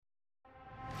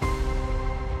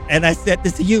And I said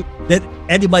this to you, that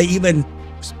anybody even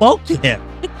spoke to him.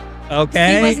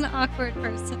 Okay. He was an awkward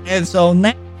person. And so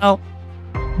now,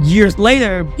 years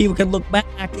later, people can look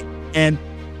back and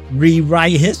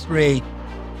rewrite history.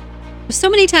 So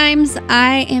many times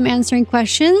I am answering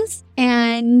questions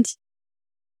and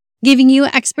giving you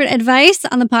expert advice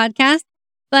on the podcast,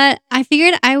 but I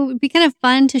figured I would be kind of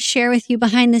fun to share with you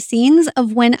behind the scenes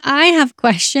of when I have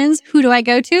questions. Who do I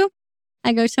go to?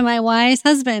 I go to my wise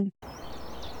husband.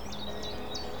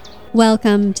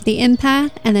 Welcome to the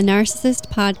Empath and the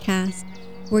Narcissist podcast,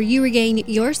 where you regain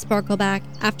your sparkle back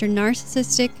after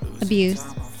narcissistic abuse.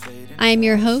 I am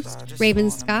your host, Raven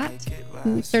Scott,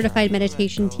 certified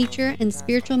meditation teacher and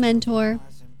spiritual mentor.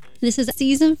 This is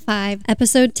season 5,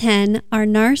 episode 10, Are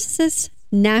Narcissists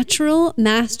Natural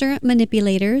Master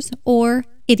Manipulators or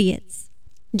Idiots?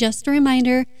 Just a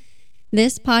reminder,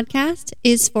 this podcast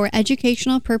is for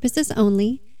educational purposes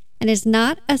only and is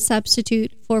not a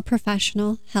substitute for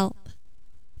professional help.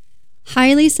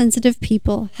 Highly sensitive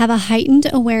people have a heightened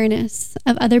awareness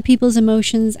of other people's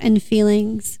emotions and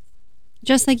feelings.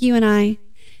 Just like you and I,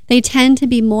 they tend to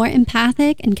be more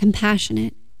empathic and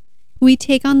compassionate. We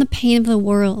take on the pain of the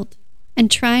world and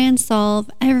try and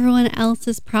solve everyone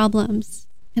else's problems,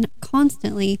 and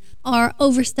constantly are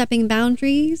overstepping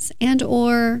boundaries and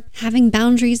or having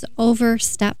boundaries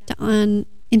overstepped on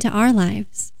into our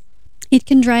lives. It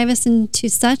can drive us into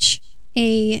such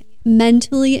a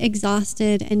mentally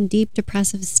exhausted and deep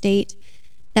depressive state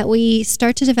that we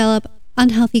start to develop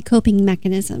unhealthy coping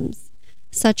mechanisms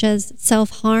such as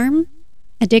self-harm,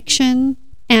 addiction,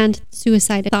 and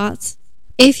suicide thoughts.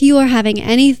 If you are having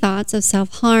any thoughts of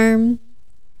self-harm,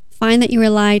 find that you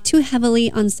rely too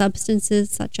heavily on substances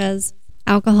such as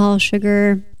alcohol,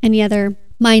 sugar, any other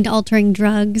mind-altering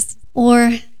drugs,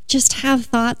 or just have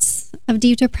thoughts of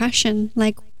deep depression,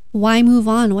 like why move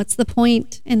on? What's the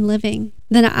point in living?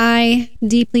 Then I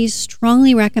deeply,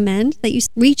 strongly recommend that you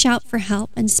reach out for help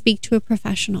and speak to a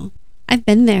professional. I've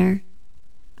been there.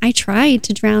 I tried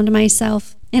to drown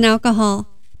myself in alcohol.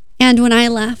 And when I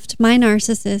left my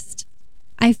narcissist,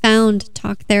 I found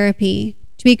talk therapy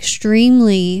to be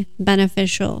extremely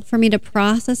beneficial for me to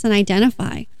process and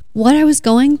identify what I was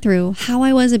going through, how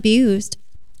I was abused,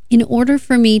 in order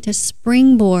for me to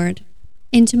springboard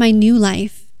into my new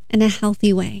life in a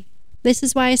healthy way. This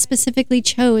is why I specifically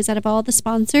chose, out of all the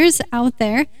sponsors out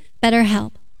there,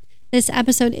 BetterHelp. This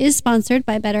episode is sponsored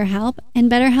by BetterHelp, and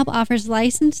BetterHelp offers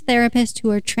licensed therapists who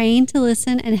are trained to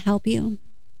listen and help you.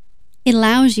 It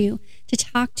allows you to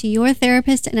talk to your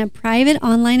therapist in a private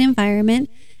online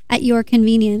environment at your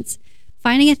convenience.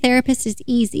 Finding a therapist is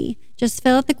easy. Just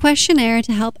fill out the questionnaire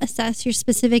to help assess your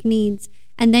specific needs,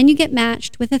 and then you get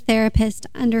matched with a therapist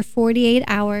under 48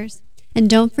 hours. And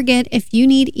don't forget, if you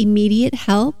need immediate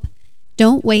help,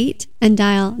 don't wait and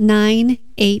dial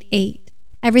 988.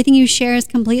 Everything you share is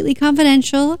completely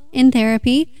confidential in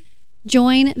therapy.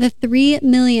 Join the 3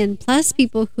 million plus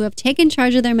people who have taken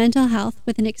charge of their mental health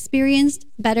with an experienced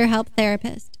BetterHelp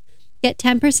therapist. Get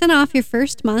 10% off your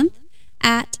first month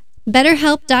at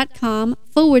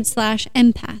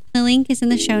betterhelp.com/empath. The link is in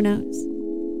the show notes.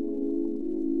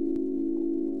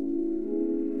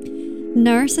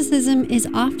 Narcissism is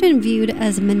often viewed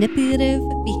as manipulative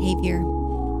behavior.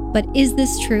 But is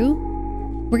this true?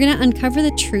 We're going to uncover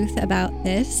the truth about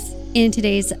this in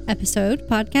today's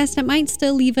podcast that might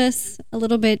still leave us a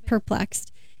little bit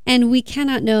perplexed. And we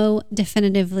cannot know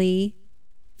definitively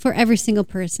for every single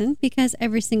person because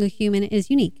every single human is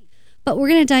unique. But we're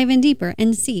going to dive in deeper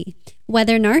and see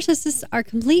whether narcissists are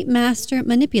complete master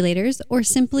manipulators or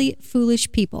simply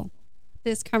foolish people.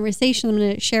 This conversation I'm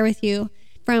going to share with you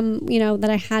from, that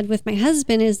I had with my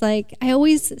husband is like, I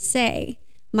always say,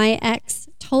 my ex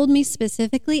told me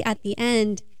specifically at the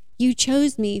end, you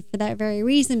chose me for that very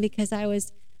reason because I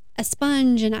was a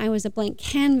sponge and I was a blank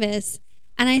canvas.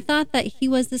 And I thought that he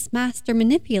was this master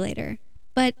manipulator.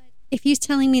 But if he's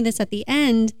telling me this at the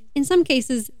end, in some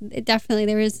cases, definitely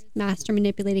there is master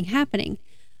manipulating happening.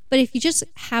 But if you just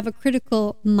have a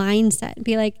critical mindset and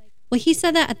be like, well, he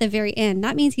said that at the very end,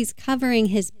 that means he's covering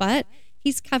his butt.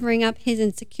 He's covering up his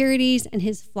insecurities and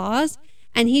his flaws.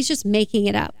 And he's just making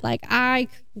it up. Like, I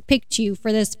picked you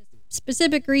for this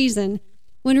specific reason,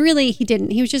 when really he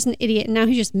didn't. He was just an idiot, and now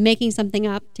he's just making something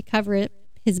up to cover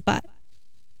his butt.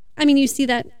 I mean, you see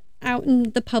that out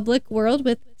in the public world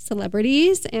with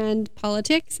celebrities and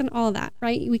politics and all that,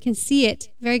 right? We can see it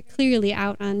very clearly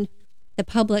out on the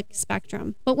public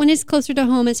spectrum. But when it's closer to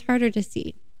home, it's harder to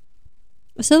see.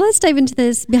 So let's dive into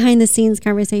this behind-the-scenes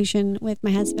conversation with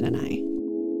my husband and I.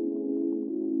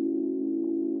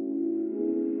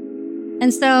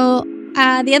 And so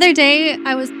the other day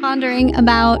I was pondering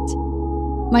about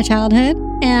my childhood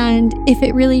and if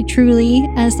it really truly,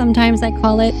 as sometimes I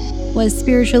call it, was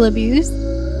spiritual abuse.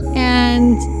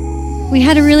 And we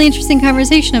had a really interesting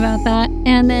conversation about that.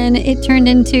 And then it turned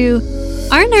into,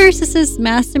 are narcissists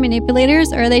master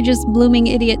manipulators, or are they just blooming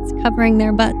idiots covering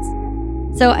their butts?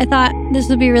 So I thought this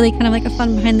would be really kind of like a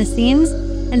fun behind the scenes,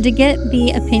 and to get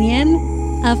the opinion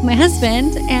of my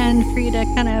husband and for you to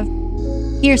kind of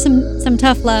hear some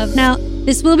tough love. Now,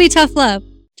 this will be tough love,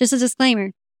 just a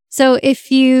disclaimer. So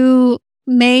if you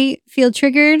may feel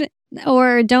triggered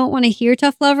or don't want to hear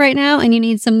tough love right now and you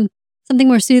need something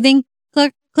more soothing,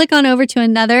 click on over to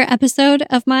another episode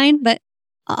of mine, but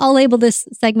I'll label this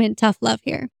segment tough love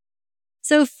here.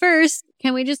 So first,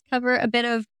 can we just cover a bit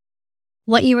of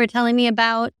what you were telling me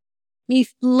about me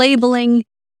labeling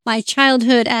my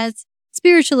childhood as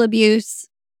spiritual abuse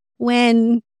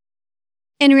when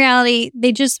in reality,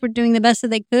 they just were doing the best that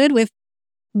they could with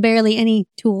barely any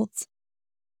tools?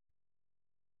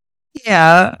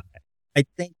 Yeah, I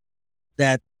think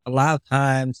that a lot of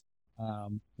times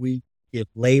we give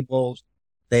labels,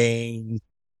 things,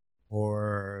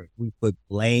 or we put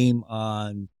blame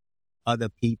on other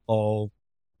people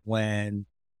when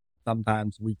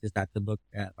sometimes we just have to look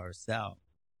at ourselves.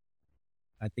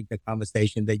 I think the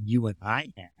conversation that you and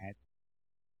I had,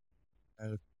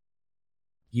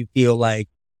 you feel like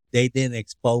they didn't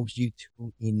expose you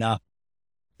to enough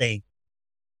things.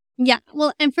 Yeah,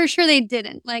 well, and for sure they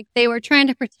didn't. Like, they were trying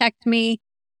to protect me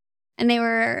and they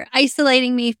were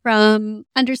isolating me from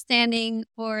understanding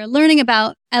or learning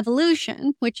about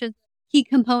evolution, which is a key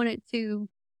component to,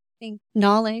 I think,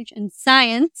 knowledge and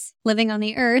science living on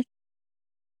the earth.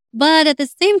 But at the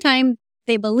same time,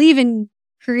 they believe in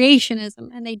creationism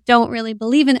and they don't really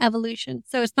believe in evolution.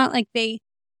 So it's not like they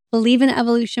believe in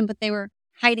evolution, but they were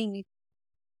hiding me.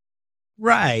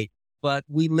 Right. But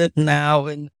we live now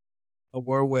in a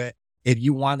world where if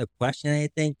you want to question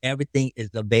anything, everything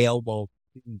is available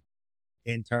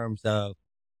in terms of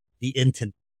the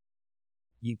internet.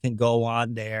 You can go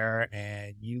on there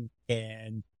and you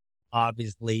can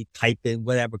obviously type in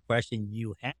whatever question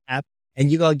you have,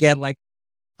 and you're going to get like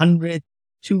 100,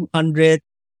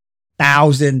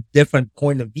 200,000 different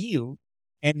point of view.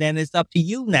 And then it's up to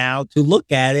you now to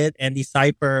look at it and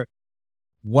decipher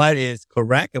what is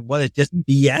correct and what is just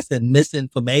BS and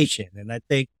misinformation. And I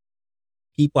think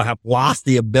people have lost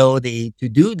the ability to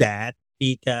do that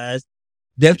because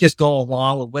they'll just go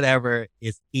along with whatever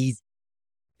is easy.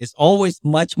 It's always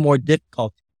much more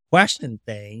difficult to question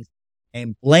things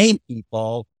and blame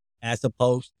people as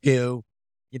opposed to,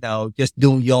 just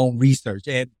doing your own research.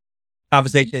 And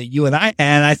conversation that you and I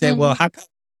had, I said, well,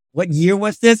 what year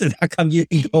was this? And how come you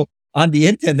can go on the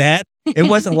internet? It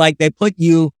wasn't like they put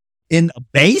you in a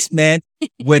basement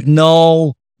with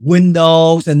no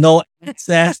windows and no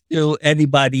access to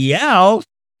anybody else.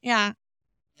 Yeah.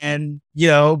 And,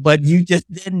 but you just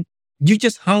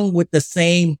hung with the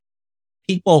same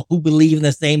people who believe in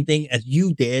the same thing as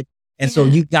you did. And so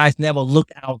you guys never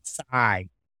look outside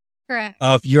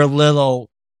of your little,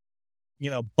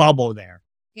 bubble there.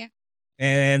 Yeah.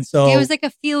 And so it was like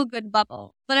a feel-good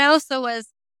bubble. But I also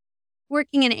was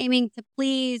working and aiming to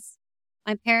please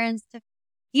my parents, to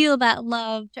feel that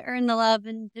love, to earn the love,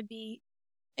 and to be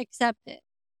accepted.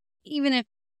 Even if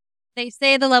they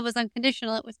say the love was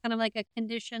unconditional, it was kind of like a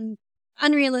conditioned,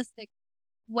 unrealistic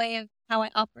way of how I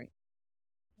operate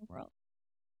in the world.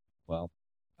 Well,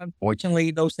 unfortunately,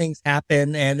 those things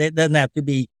happen, and it doesn't have to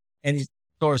be any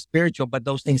sort of spiritual, but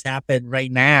those things happen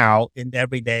right now in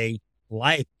everyday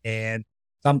life. And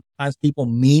sometimes people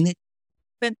mean it,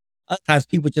 but other times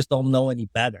people just don't know any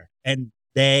better. And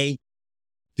they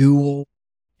do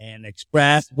and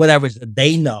express whatever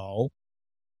they know.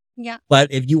 Yeah.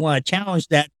 But if you want to challenge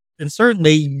that, then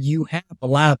certainly you have a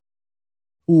lot of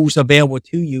tools available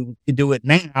to you to do it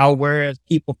now, whereas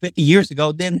people 50 years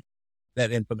ago didn't have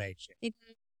that information.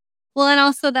 Well, and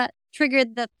also that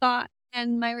triggered the thought,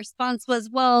 and my response was,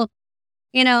 well,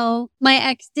 my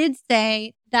ex did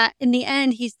say that in the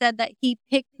end, he said that he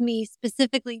picked me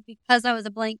specifically because I was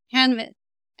a blank canvas.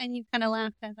 And you kind of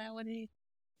laughed at that. What did you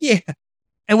say? Yeah.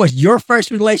 It was your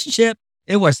first relationship.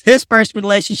 It was his first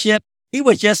relationship. He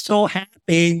was just so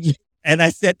happy. And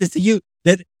I said this to you,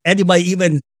 that anybody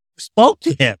even spoke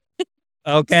to him.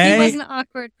 Okay. He was an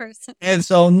awkward person. And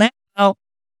so now,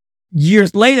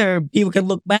 years later, people can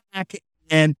look back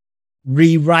and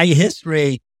rewrite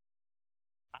history.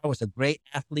 I was a great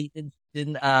athlete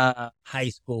in high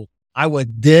school. I was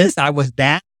this, I was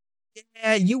that.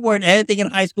 Yeah, you weren't anything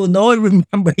in high school. No one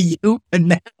remember you. But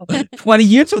now, 20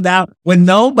 years from now, when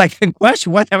nobody can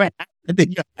question whatever happened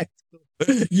in your high school,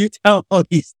 you tell all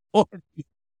these stories.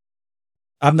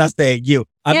 I'm not saying you.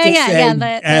 I'm Yeah, just yeah, saying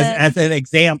yeah, as an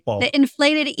example. the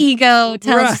inflated ego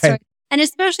tells the story. Right. And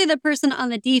especially the person on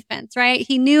the defense, right?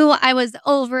 He knew I was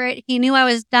over it. He knew I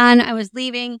was done. I was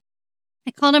leaving.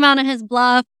 I called him out on his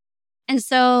bluff. And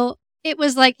so it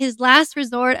was like his last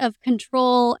resort of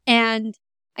control and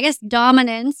I guess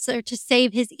dominance, or to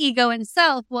save his ego and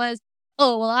self, was,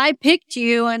 oh, well, I picked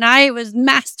you and I was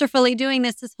masterfully doing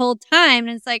this whole time.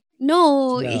 And it's like,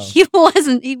 no, No. he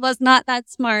wasn't. He was not that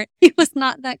smart. He was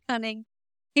not that cunning.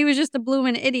 He was just a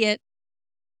bloomin' idiot.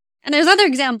 And there's other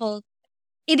examples.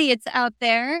 Idiots out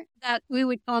there that we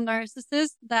would call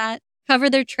narcissists that cover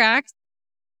their tracks.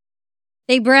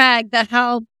 They brag that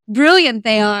how brilliant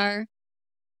they are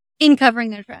in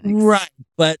covering their tracks. Right.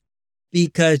 But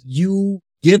because you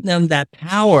give them that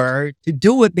power to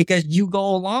do it because you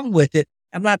go along with it.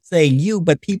 I'm not saying you,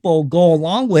 but people go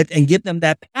along with and give them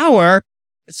that power.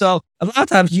 So a lot of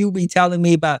times you be telling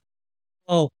me about,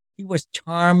 oh, he was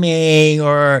charming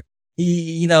or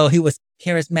he was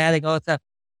charismatic, all that stuff.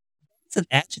 It's an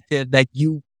adjective that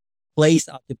you place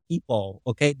on the people.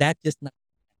 Okay. That's just not,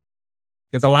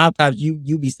 because a lot of times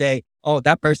you be saying, oh,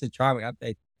 that person's charming. I'm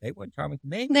saying they weren't charming to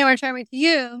me. They were charming to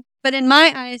you, but in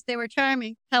my eyes, they were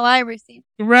charming. How I received.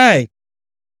 Right.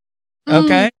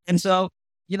 Okay. And so,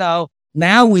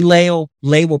 now we label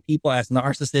people as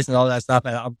narcissists and all that stuff.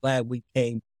 And I'm glad we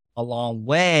came a long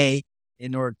way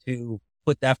in order to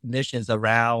put definitions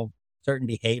around certain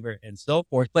behavior and so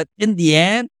forth. But in the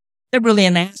end, they're really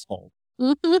an asshole.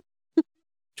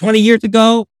 20 years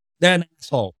ago, they're an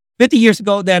asshole. 50 years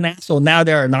ago, they're an asshole. Now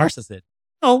they're a narcissist.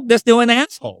 No, they're still an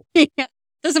asshole. Yeah.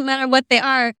 Doesn't matter what they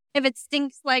are. If it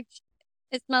stinks like shit,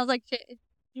 it smells like shit.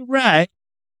 Right.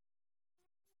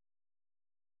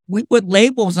 We put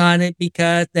labels on it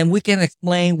because then we can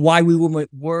explain why we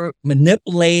were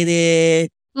manipulated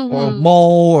or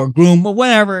mole or groom or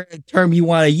whatever term you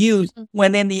want to use.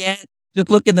 When in the end, just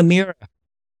look in the mirror.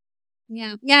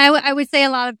 Yeah. Yeah. I would say a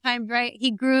lot of times, right?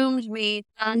 He groomed me.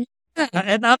 And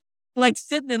I'm like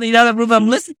sitting in the other room. I'm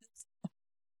listening.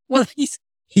 Well,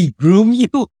 he groomed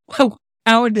you?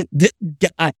 How did this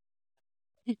guy?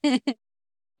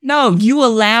 No, you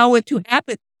allow it to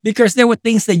happen because there were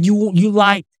things that you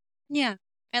liked. Yeah.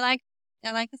 I like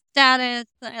the status.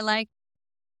 I like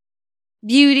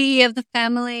beauty of the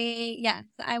family. Yes.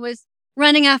 I was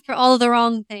running after all the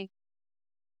wrong things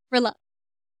for love.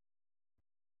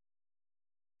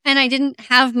 And I didn't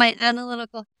have my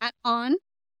analytical hat on.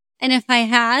 And if I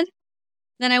had,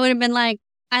 then I would have been like,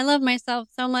 I love myself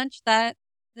so much that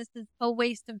this is a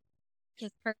waste of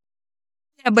this person.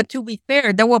 Yeah, but to be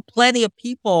fair, there were plenty of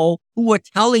people who were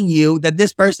telling you that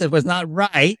this person was not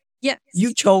right. Yes.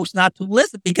 You chose not to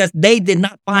listen because they did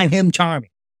not find him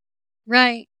charming.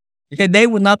 Right. Because they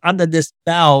were not under this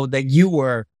spell that you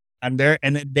were under,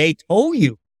 and they told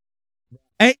you.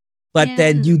 Right? But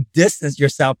then you distanced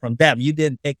yourself from them. You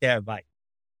didn't take their advice.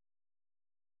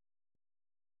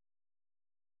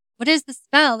 What is the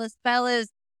spell? The spell is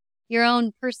your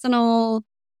own personal,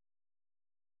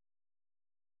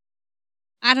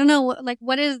 I don't know,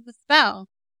 what is the spell?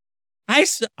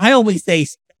 I always say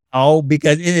spell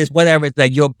because it is whatever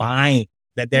that you're buying,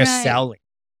 that they're selling.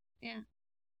 Yeah.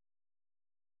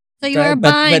 So you are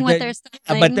buying what they're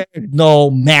selling. But there's no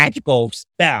magical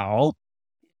spell.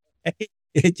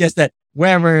 It's just that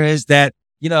wherever it is that,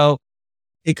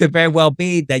 it could very well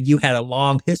be that you had a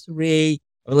long history,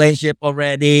 relationship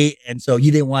already, and so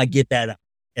you didn't want to get that up.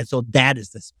 And so that is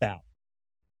the spell.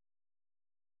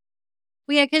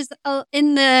 Well, yeah, because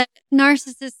in the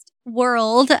narcissist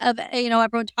world of,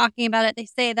 everyone talking about it, they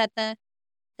say that the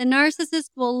narcissist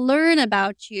will learn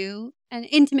about you and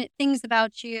intimate things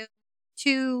about you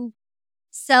to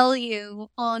sell you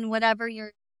on whatever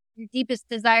your deepest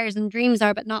desires and dreams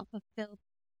are, but not fulfilled.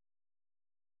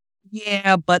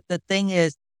 Yeah, but the thing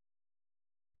is,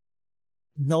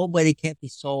 nobody can be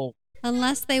sold.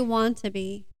 Unless they want to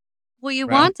be. Well, you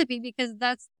want to be because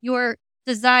that's your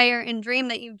desire and dream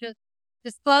that you've just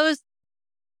disclosed.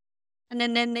 And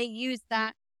then they use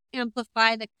that to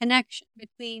amplify the connection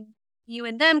between you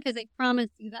and them because they promise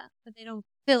you that, but they don't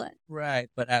fulfill it. Right,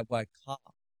 but at what cost?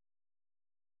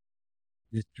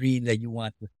 This dream that you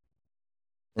want to.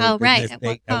 Oh, right. At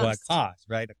what cost,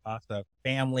 right? The cost of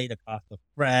family, the cost of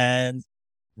friends,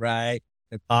 right?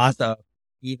 The cost of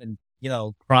even,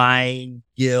 crying,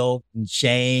 guilt, and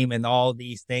shame, and all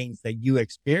these things that you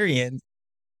experience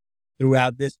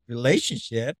throughout this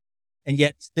relationship, and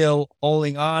yet still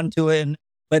holding on to it.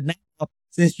 But now,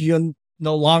 since you're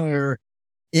no longer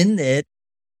in it,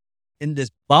 in this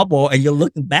bubble, and you're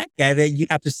looking back at it, you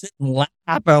have to sit and laugh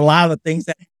at a lot of things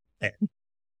that happened.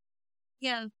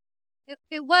 Yeah.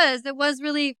 It was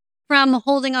really from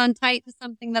holding on tight to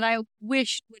something that I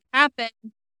wished would happen,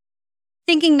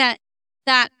 thinking that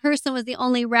that person was the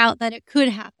only route that it could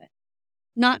happen,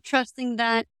 not trusting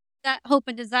that that hope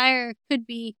and desire could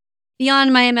be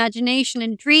beyond my imagination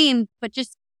and dream, but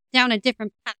just down a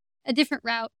different path, a different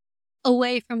route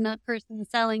away from that person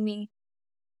selling me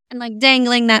and like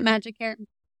dangling that magic carrot.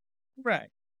 Right.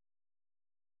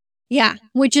 Yeah,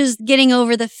 which is getting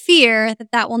over the fear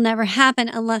that that will never happen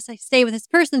unless I stay with this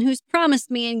person who's promised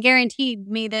me and guaranteed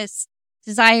me this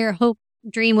desire, hope,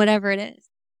 dream, whatever it is.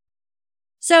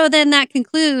 So then that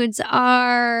concludes,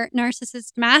 are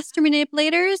narcissists master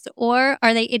manipulators or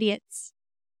are they idiots?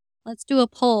 Let's do a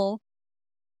poll.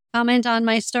 Comment on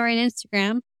my story on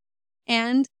Instagram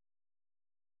and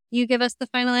you give us the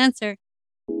final answer.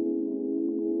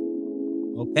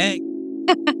 Okay.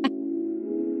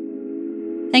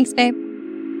 Thanks, babe.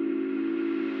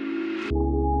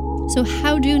 So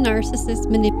how do narcissists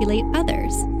manipulate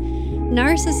others?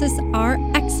 Narcissists are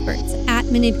experts at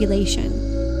manipulation,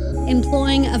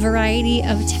 employing a variety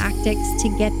of tactics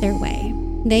to get their way.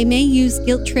 They may use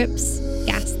guilt trips,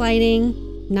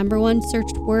 gaslighting, #1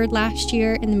 searched word last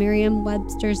year in the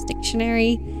Merriam-Webster's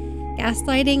dictionary.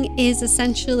 Gaslighting is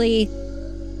essentially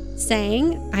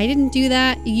saying, I didn't do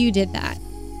that, you did that.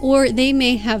 Or they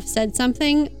may have said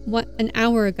something an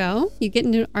hour ago. You get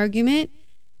into an argument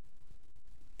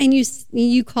and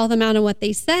you call them out on what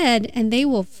they said, and they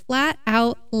will flat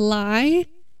out lie,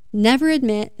 never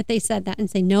admit that they said that and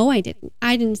say, no, I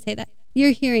didn't say that.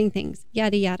 You're hearing things,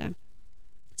 yada, yada.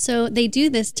 So they do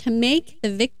this to make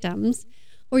the victims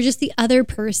or just the other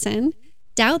person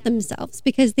doubt themselves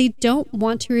because they don't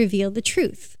want to reveal the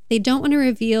truth. They don't want to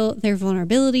reveal their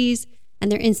vulnerabilities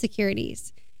and their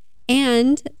insecurities.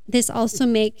 And this also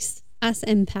makes us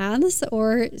empaths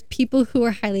or people who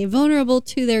are highly vulnerable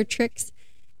to their tricks.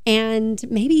 And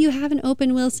maybe you have an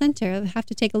open will center. You'll have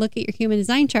to take a look at your human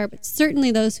design chart, but certainly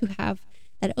those who have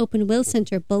that open will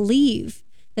center believe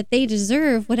that they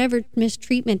deserve whatever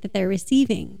mistreatment that they're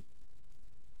receiving.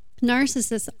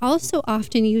 Narcissists also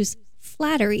often use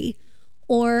flattery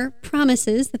or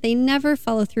promises that they never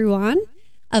follow through on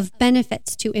of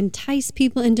benefits to entice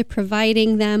people into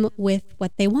providing them with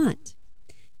what they want.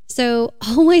 So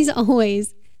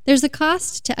always, there's a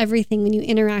cost to everything when you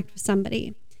interact with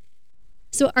somebody.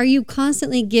 So are you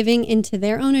constantly giving into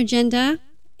their own agenda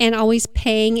and always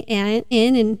paying in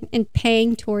and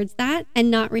paying towards that and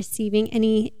not receiving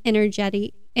any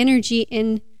energy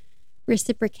in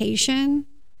reciprocation?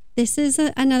 This is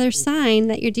another sign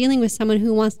that you're dealing with someone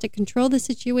who wants to control the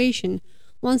situation,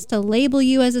 wants to label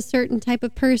you as a certain type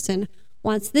of person,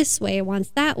 wants this way,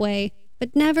 wants that way,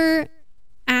 but never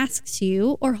asks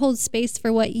you or holds space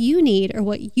for what you need or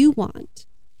what you want.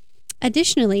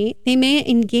 Additionally, they may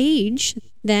engage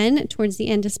then, towards the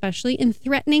end especially, in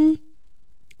threatening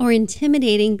or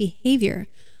intimidating behavior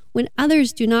when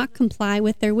others do not comply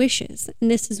with their wishes.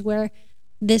 And this is where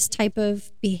this type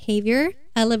of behavior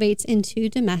elevates into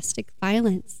domestic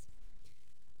violence.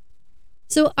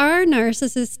 So are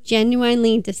narcissists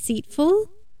genuinely deceitful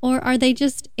or are they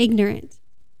just ignorant?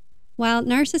 While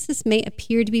narcissists may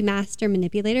appear to be master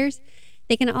manipulators,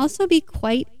 they can also be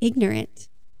quite ignorant.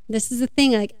 This is the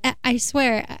thing, like, I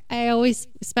swear, I always,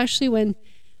 especially when,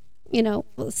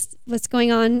 what's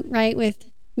going on, right,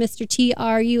 with Mr.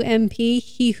 Trump,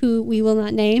 he who we will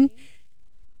not name,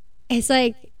 it's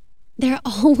like, they're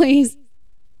always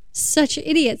such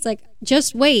idiots. Like,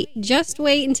 just wait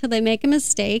until they make a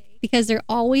mistake because they're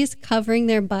always covering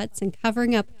their butts and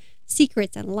covering up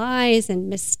secrets and lies and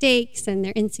mistakes and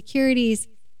their insecurities.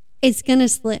 It's going to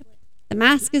slip. The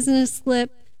mask is going to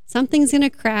slip. Something's going to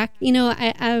crack.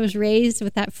 I was raised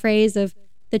with that phrase of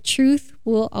the truth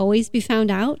will always be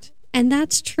found out. And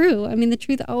that's true. I mean, the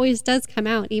truth always does come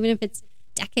out, even if it's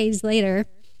decades later.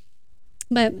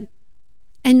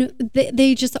 And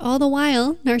they just, all the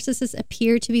while, narcissists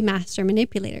appear to be master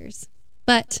manipulators.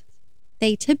 But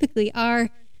they typically are,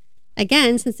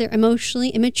 again, since they're emotionally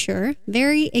immature,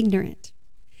 very ignorant.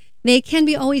 They can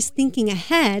be always thinking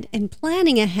ahead and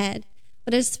planning ahead.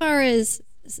 But as far as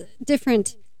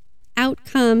different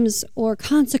outcomes or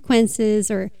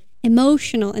consequences or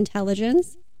emotional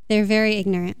intelligence, they're very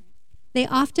ignorant. They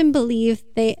often believe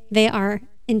they are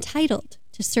entitled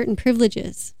to certain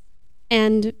privileges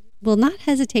and will not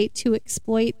hesitate to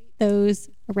exploit those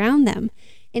around them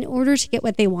in order to get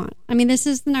what they want. I mean, this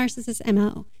is the narcissist's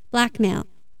MO: blackmail,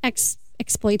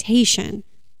 exploitation,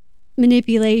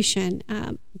 manipulation,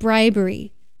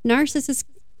 bribery. Narcissists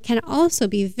can also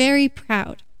be very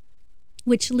proud,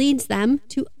 which leads them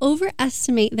to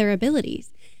overestimate their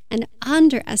abilities and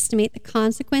underestimate the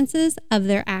consequences of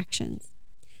their actions.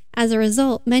 As a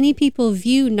result, many people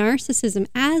view narcissism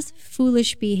as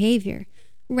foolish behavior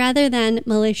rather than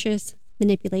malicious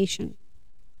manipulation.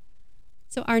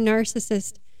 So are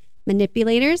narcissist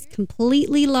manipulators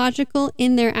completely logical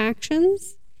in their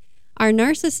actions? Are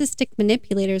narcissistic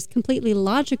manipulators completely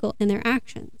logical in their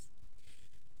actions?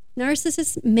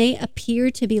 Narcissists may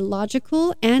appear to be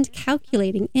logical and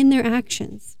calculating in their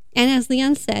actions. And as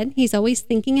Leon said, he's always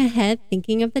thinking ahead,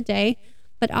 thinking of the day,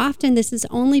 but often this is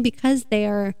only because they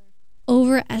are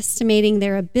overestimating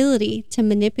their ability to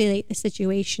manipulate the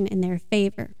situation in their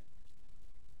favor.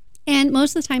 And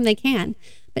most of the time they can,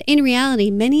 but in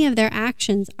reality, many of their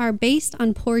actions are based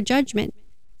on poor judgment,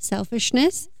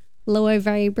 selfishness, lower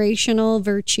vibrational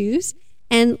virtues,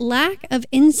 and lack of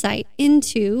insight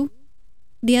into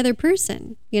the other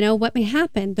person, what may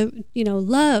happen,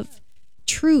 love,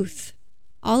 truth,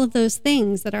 all of those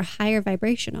things that are higher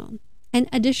vibrational. And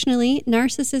additionally,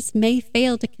 narcissists may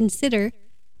fail to consider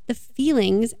the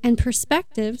feelings and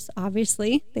perspectives,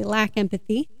 obviously, they lack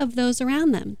empathy, of those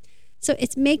around them. So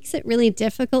it makes it really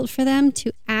difficult for them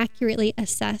to accurately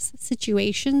assess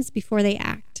situations before they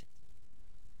act.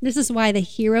 This is why the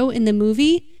hero in the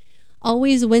movie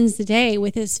always wins the day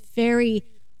with his very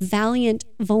valiant,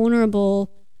 vulnerable,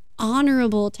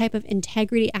 honorable type of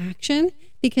integrity action,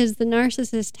 because the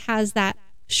narcissist has that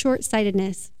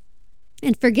short-sightedness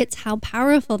and forgets how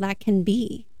powerful that can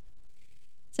be.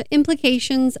 So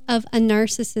implications of a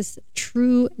narcissist's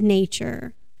true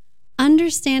nature.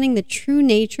 Understanding the true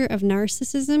nature of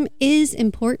narcissism is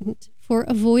important for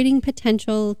avoiding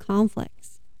potential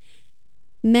conflicts.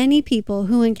 Many people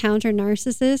who encounter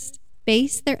narcissists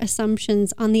base their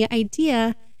assumptions on the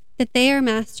idea that they are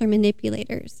master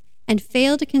manipulators and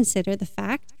fail to consider the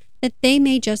fact that they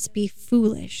may just be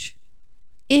foolish.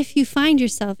 If you find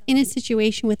yourself in a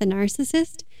situation with a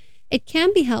narcissist, it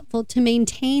can be helpful to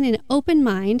maintain an open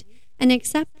mind and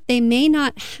accept they may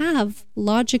not have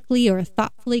logically or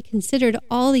thoughtfully considered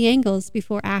all the angles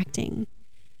before acting.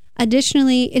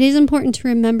 Additionally, it is important to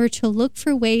remember to look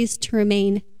for ways to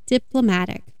remain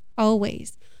diplomatic,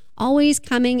 always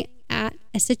coming at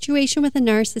a situation with a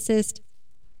narcissist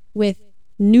with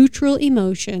neutral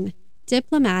emotion,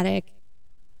 diplomatic.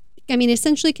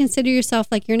 Essentially consider yourself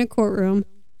like you're in a courtroom,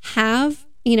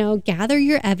 gather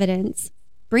your evidence,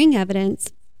 bring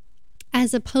evidence,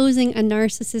 as opposing a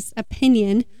narcissist's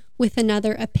opinion with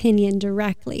another opinion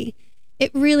directly.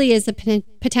 It really is a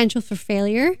potential for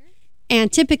failure.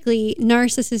 And typically,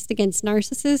 narcissist against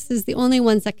narcissist is the only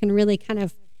ones that can really kind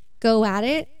of go at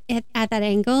it at that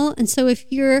angle. And so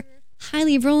if you're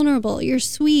highly vulnerable, you're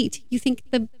sweet, you think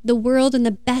the world and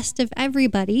the best of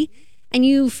everybody, and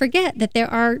you forget that there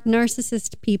are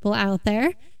narcissist people out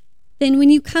there, then when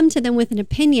you come to them with an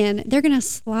opinion, they're going to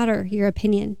slaughter your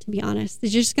opinion, to be honest.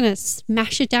 They're just going to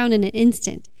smash it down in an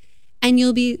instant. And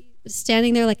you'll be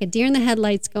standing there like a deer in the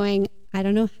headlights going, I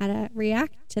don't know how to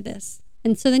react to this.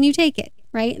 And so then you take it,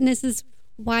 right? And this is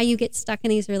why you get stuck in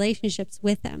these relationships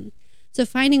with them. So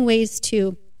finding ways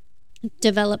to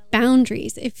develop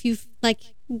boundaries. If you,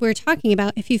 like we're talking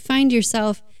about, if you find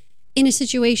yourself in a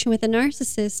situation with a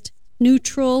narcissist,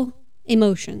 neutral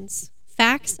emotions,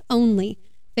 facts only,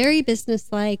 very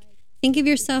businesslike. Think of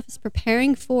yourself as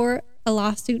preparing for a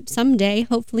lawsuit someday,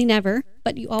 hopefully never,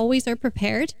 but you always are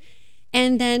prepared.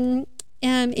 And then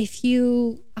if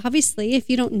you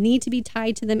don't need to be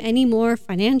tied to them anymore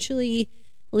financially,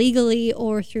 legally,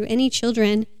 or through any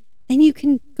children, then you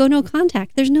can go no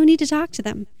contact. There's no need to talk to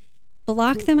them.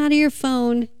 Block them out of your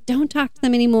phone. Don't talk to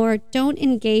them anymore. Don't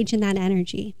engage in that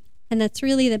energy. And that's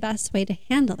really the best way to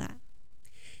handle that.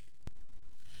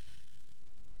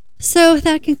 So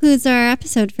that concludes our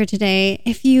episode for today.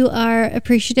 If you are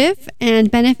appreciative and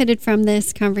benefited from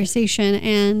this conversation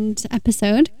and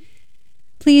episode,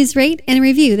 please rate and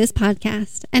review this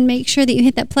podcast and make sure that you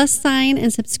hit that plus sign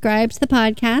and subscribe to the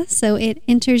podcast so it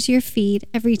enters your feed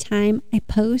every time I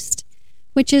post,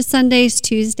 which is Sundays,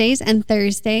 Tuesdays, and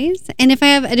Thursdays. And if I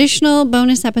have additional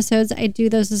bonus episodes, I do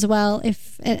those as well.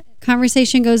 If a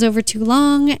conversation goes over too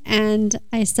long and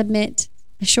I submit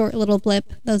a short little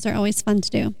blip, those are always fun to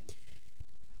do.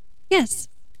 Yes.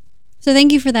 So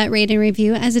thank you for that rate and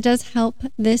review, as it does help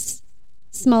this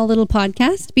small little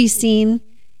podcast be seen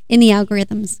in the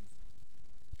algorithms.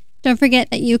 Don't forget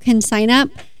that you can sign up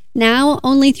now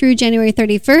only through January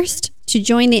 31st to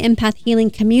join the Empath Healing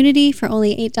community for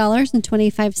only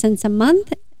 $8.25 a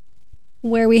month,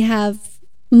 where we have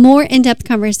more in-depth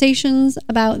conversations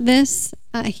about this,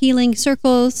 healing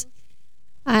circles.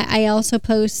 I also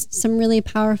post some really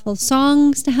powerful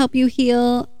songs to help you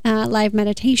heal, live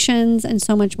meditations, and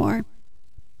so much more.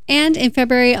 And in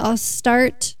February, I'll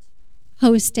start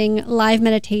hosting live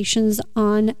meditations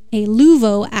on a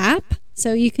Luvo app.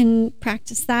 So you can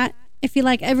practice that if you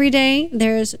like every day.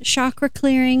 There's chakra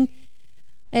clearing.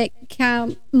 It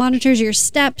monitors your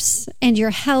steps and your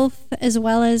health, as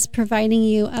well as providing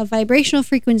you a vibrational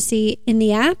frequency in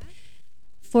the app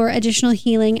for additional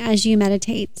healing as you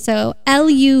meditate. So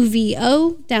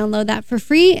LUVO, download that for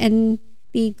free in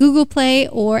the Google Play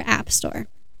or App Store.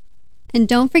 And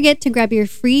don't forget to grab your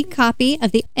free copy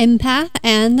of The Empath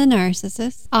and the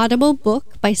Narcissist Audible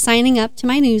book by signing up to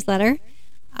my newsletter.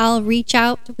 I'll reach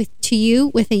out to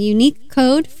you with a unique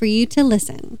code for you to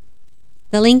listen.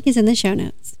 The link is in the show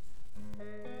notes.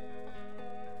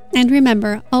 And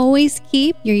remember, always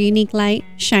keep your unique light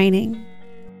shining.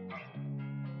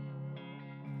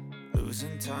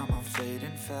 Losing time, I'm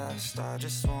fading fast. I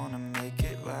just wanna make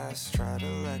it last. Try to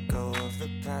let go of the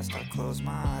past. I close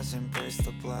my eyes, embrace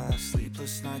the blast.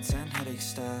 Sleepless nights and headaches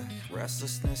stack.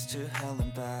 Restlessness to hell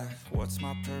and back. What's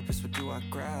my purpose? What do I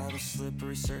grab? A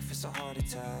slippery surface, a heart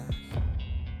attack.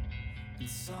 And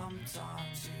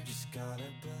sometimes you just gotta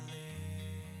believe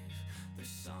there's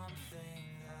something